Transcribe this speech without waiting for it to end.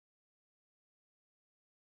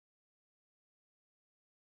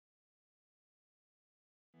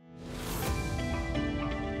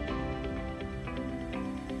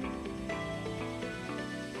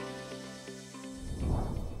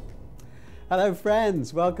Hello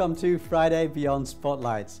friends, welcome to Friday Beyond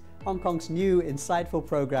Spotlights, Hong Kong's new insightful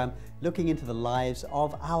program looking into the lives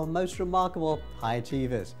of our most remarkable high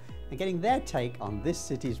achievers and getting their take on this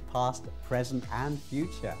city's past, present and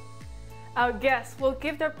future. Our guests will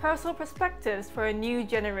give their personal perspectives for a new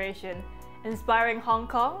generation, inspiring Hong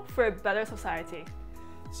Kong for a better society.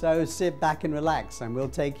 So sit back and relax and we'll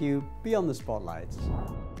take you beyond the spotlights.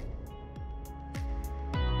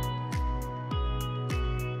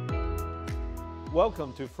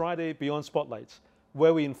 Welcome to Friday Beyond Spotlights,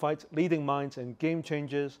 where we invite leading minds and game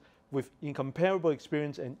changers with incomparable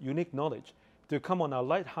experience and unique knowledge to come on our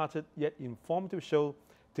light-hearted yet informative show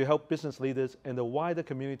to help business leaders and the wider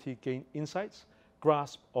community gain insights,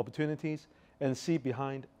 grasp opportunities, and see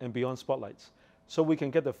behind and beyond spotlights, so we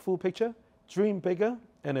can get the full picture, dream bigger,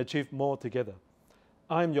 and achieve more together.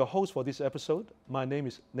 I'm your host for this episode. My name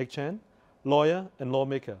is Nick Chan, lawyer and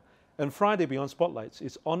lawmaker. And Friday Beyond Spotlights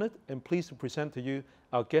is honored and pleased to present to you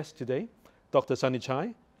our guest today, Dr. Sunny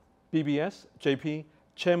Chai, BBS, JP,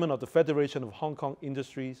 Chairman of the Federation of Hong Kong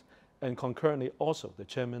Industries, and concurrently also the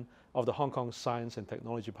Chairman of the Hong Kong Science and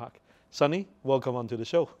Technology Park. Sunny, welcome onto the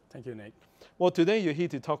show. Thank you, Nick. Well, today you're here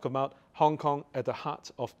to talk about Hong Kong at the heart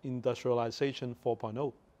of industrialization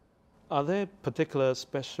 4.0. Are there particular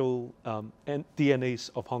special DNAs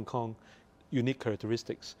of Hong Kong, unique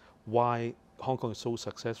characteristics, why Hong Kong is so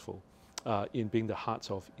successful in being the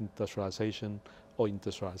heart of industrialization or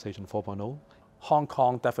industrialization 4.0? Hong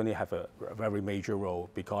Kong definitely have a very major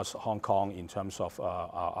role because Hong Kong, in terms of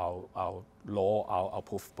our law, our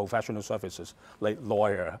professional services, like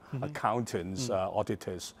lawyer, accountants,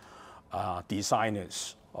 auditors,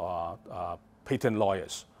 designers, patent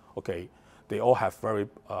lawyers, okay, they all have very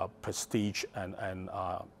prestige and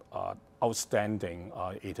outstanding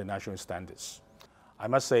international standards. I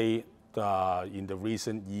must say, in the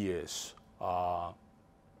recent years,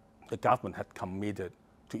 the government had committed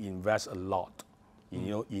to invest a lot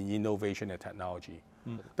in innovation and technology.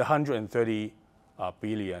 The 130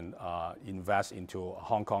 billion invest into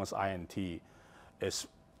Hong Kong's INT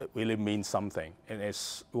really means something, and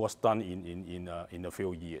it was done in a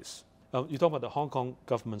few years. You talk about the Hong Kong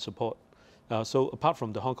government support. So apart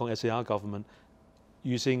from the Hong Kong SAR government,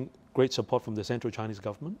 using great support from the Central Chinese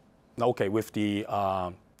government? Okay, with the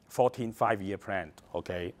 14 five-year plan,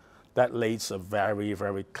 okay, that lays a very,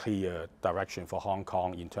 very clear direction for Hong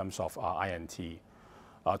Kong in terms of INT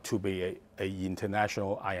to be an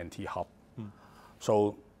international INT hub.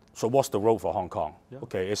 So what's the role for Hong Kong? Yeah.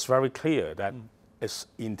 Okay, it's very clear that it's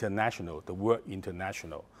international, the word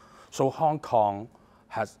international. So Hong Kong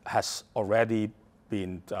has already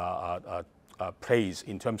been praised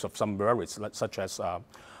in terms of some merits, such as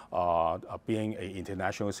being an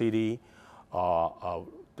international city,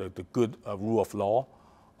 the good rule of law,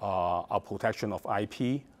 our protection of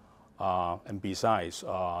IP, and besides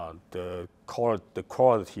the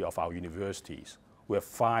quality of our universities. We have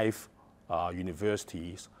 5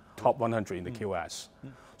 universities, top 100 in the QS.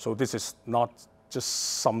 So this is not just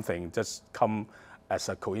something that's come as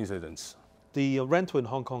a coincidence. The rental in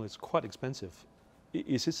Hong Kong is quite expensive.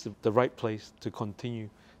 Is this the right place to continue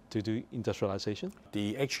to do industrialization?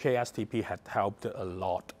 The HKSTP had helped a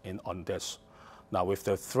lot on this. Now with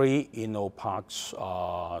the 3 InnoParks,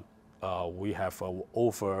 we have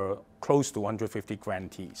over close to 150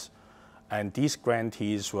 grantees, and these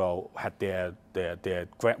grantees will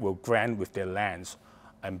grant with their lands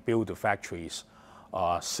and build the factories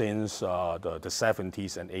since the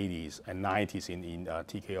 70s and 80s and 90s in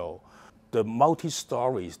TKO. The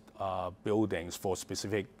multi-story buildings for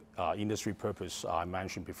specific industry purpose I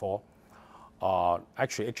mentioned before,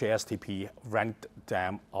 actually HASTP rent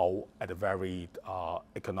them out at a very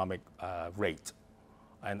economic rate.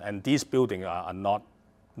 And these buildings are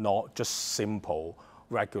not just simple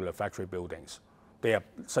regular factory buildings. They are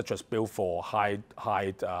such as built for high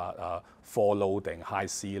floor loading, high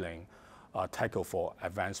ceiling, tackle for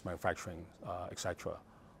advanced manufacturing, etc.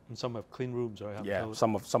 And some have clean rooms, right? Yeah,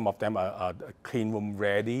 some of them are clean room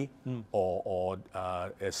ready or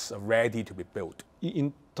is ready to be built.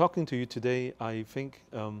 In talking to you today, I think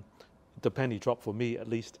the penny dropped for me at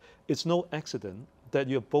least. It's no accident that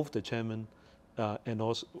you're both the chairman and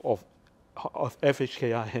also of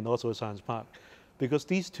FHKI and also Science Park, because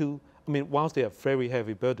these two, I mean, whilst they are very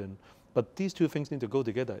heavy burden, but these two things need to go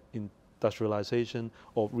together: industrialization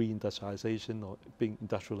or reindustrialization or being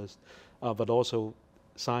industrialist, but also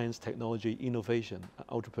science, technology, innovation,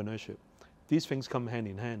 entrepreneurship. These things come hand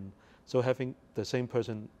in hand. So having the same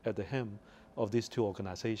person at the helm of these two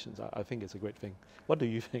organizations, I think it's a great thing. What do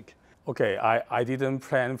you think? Okay, I didn't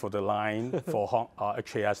plan for the line for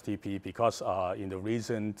HKSTP because in the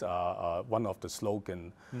recent, one of the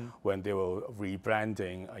slogan when they were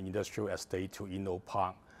rebranding an industrial estate to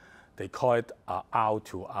InnoPark, they call it R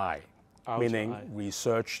to I, meaning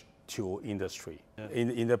research to industry. Yeah.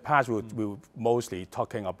 In the past, we were mostly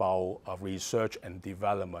talking about research and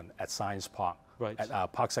development at Science Park,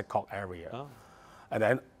 at Park Set-Cock area. Oh. And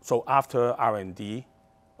then, so after R&D,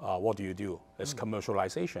 what do? It's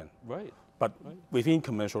commercialization. Right. But within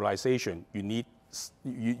commercialization,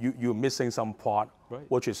 you're missing some part,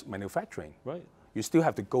 which is manufacturing. Right. You still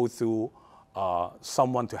have to go through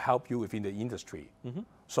someone to help you within the industry.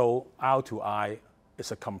 So R to I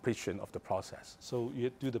is a completion of the process. So you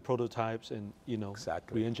do the prototypes and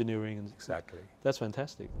exactly. re-engineering. And exactly. That's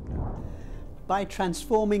fantastic. By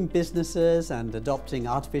transforming businesses and adopting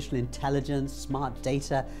artificial intelligence, smart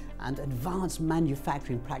data, and advanced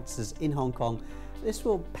manufacturing practices in Hong Kong, this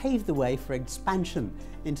will pave the way for expansion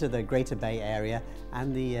into the Greater Bay Area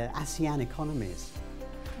and the ASEAN economies.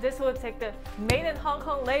 This will take the Made in Hong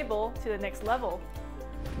Kong label to the next level.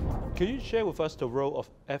 Can you share with us the role of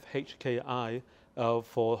FHKI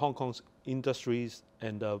for Hong Kong's industries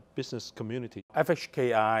and business community?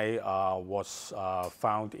 FHKI was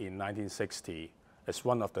founded in 1960. It's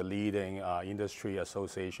one of the leading industry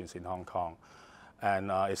associations in Hong Kong,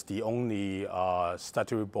 and it's the only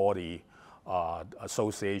statutory body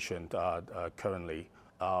association currently.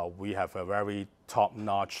 We have a very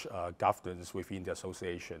top-notch governance within the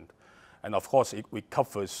association. And of course, it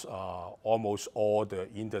covers almost all the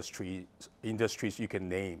industries you can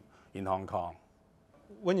name in Hong Kong.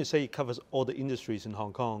 When you say it covers all the industries in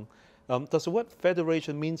Hong Kong, does the word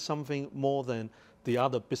federation mean something more than the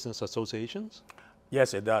other business associations?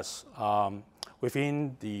 Yes, it does.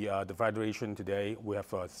 Within the federation today, we have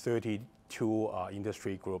 32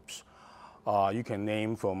 industry groups. You can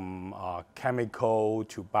name from chemical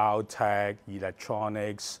to biotech,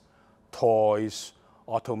 electronics, toys,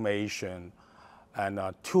 automation, and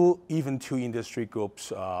even two industry groups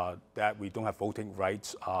that we don't have voting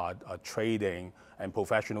rights are trading and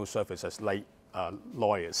professional services like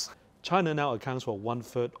lawyers. China now accounts for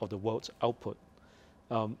 1/3 of the world's output.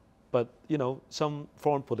 But some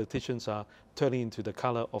foreign politicians are turning into the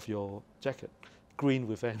color of your jacket, green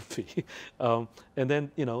with envy. And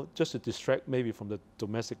then, just to distract maybe from the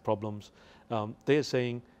domestic problems, they are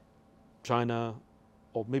saying China,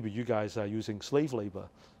 or maybe you guys are using slave labor.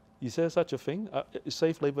 Is there such a thing? Is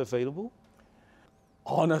slave labor available?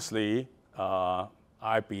 Honestly,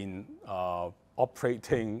 I've been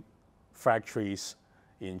operating factories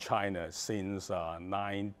in China since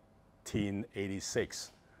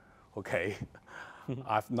 1986. Okay,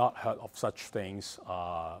 I've not heard of such things.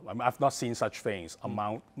 I've not seen such things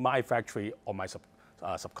among my factory or my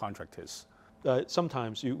subcontractors.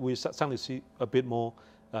 Sometimes we suddenly see a bit more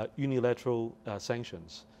unilateral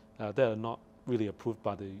sanctions that are not really approved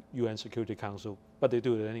by the UN Security Council, but they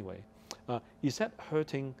do it anyway. Is that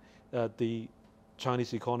hurting the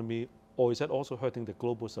Chinese economy, or is that also hurting the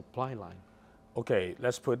global supply line? Okay,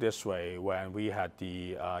 let's put it this way. When we had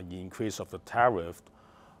the increase of the tariff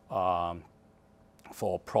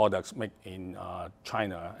for products made in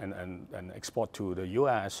China and export to the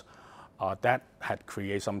US, that had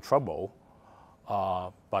created some trouble.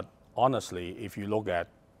 But honestly, if you look at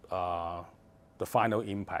the final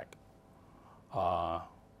impact,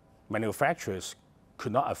 manufacturers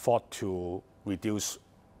could not afford to reduce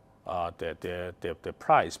their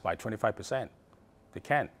price by 25%. They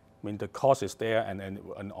can't. I mean, the cost is there,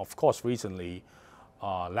 and of course, recently,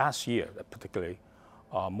 last year particularly,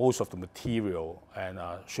 most of the material and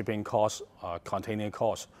shipping costs, container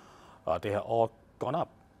costs, they have all gone up.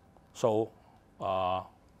 So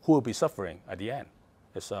who will be suffering at the end?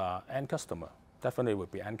 It's end customer. Definitely will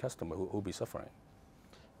be end customer who will be suffering.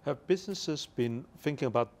 Have businesses been thinking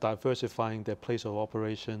about diversifying their place of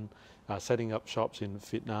operation, setting up shops in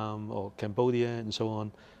Vietnam or Cambodia and so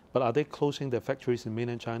on? But are they closing their factories in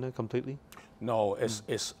mainland China completely? No, it's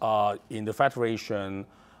in the federation.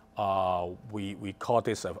 We call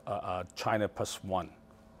this a China +1.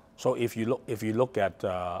 So if you look at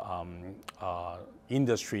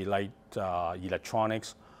industry like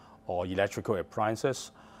electronics or electrical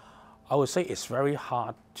appliances, I would say it's very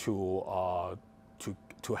hard to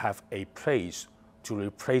have a place to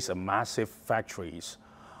replace a massive factories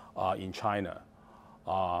in China.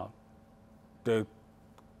 The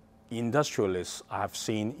industrialists I have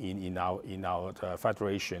seen in our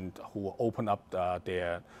federation who open up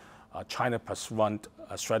their China +1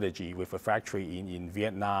 strategy with a factory in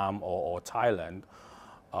Vietnam or Thailand,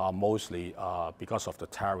 mostly because of the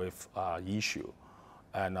tariff issue.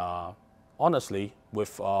 And honestly,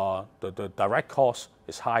 with the direct cost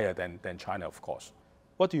is higher than China, of course.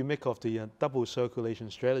 What do you make of the double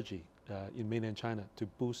circulation strategy in mainland China to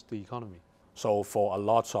boost the economy? So for a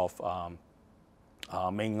lot of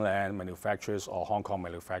mainland manufacturers or Hong Kong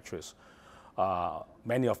manufacturers,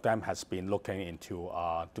 many of them has been looking into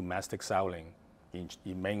domestic selling in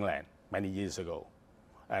mainland many years ago.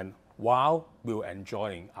 And while we were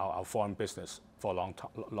enjoying our foreign business for a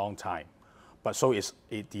long time, but so it's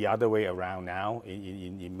the other way around now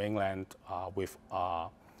in mainland with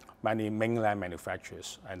many mainland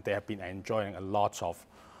manufacturers, and they have been enjoying a lot of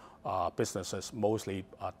businesses mostly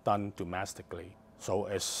done domestically. So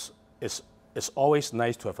it's always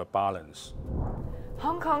nice to have a balance.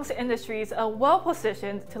 Hong Kong's industries are well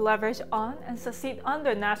positioned to leverage on and succeed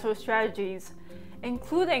under national strategies,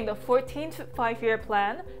 including the 14th Five-Year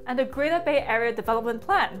Plan and the Greater Bay Area Development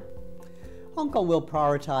Plan. Hong Kong will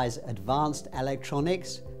prioritise advanced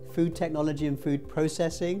electronics, food technology and food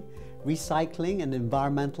processing, recycling and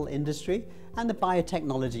environmental industry, and the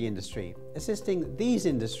biotechnology industry, assisting these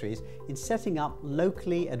industries in setting up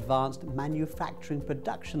locally advanced manufacturing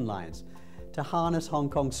production lines to harness Hong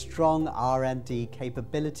Kong's strong R&D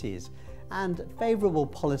capabilities and favourable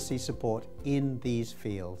policy support in these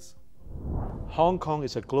fields. Hong Kong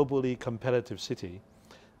is a globally competitive city.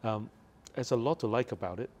 There's a lot to like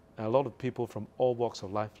about it. A lot of people from all walks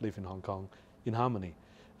of life live in Hong Kong in harmony.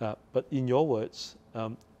 But in your words,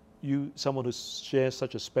 you, someone who shares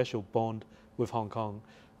such a special bond with Hong Kong,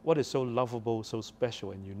 what is so lovable, so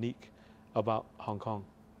special and unique about Hong Kong?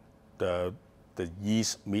 The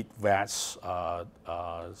East meet West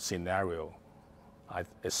scenario,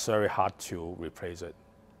 it's very hard to replace it.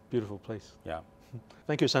 Beautiful place. Yeah.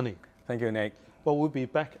 Thank you, Sunny. Thank you, Nick. Well, we'll be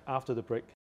back after the break.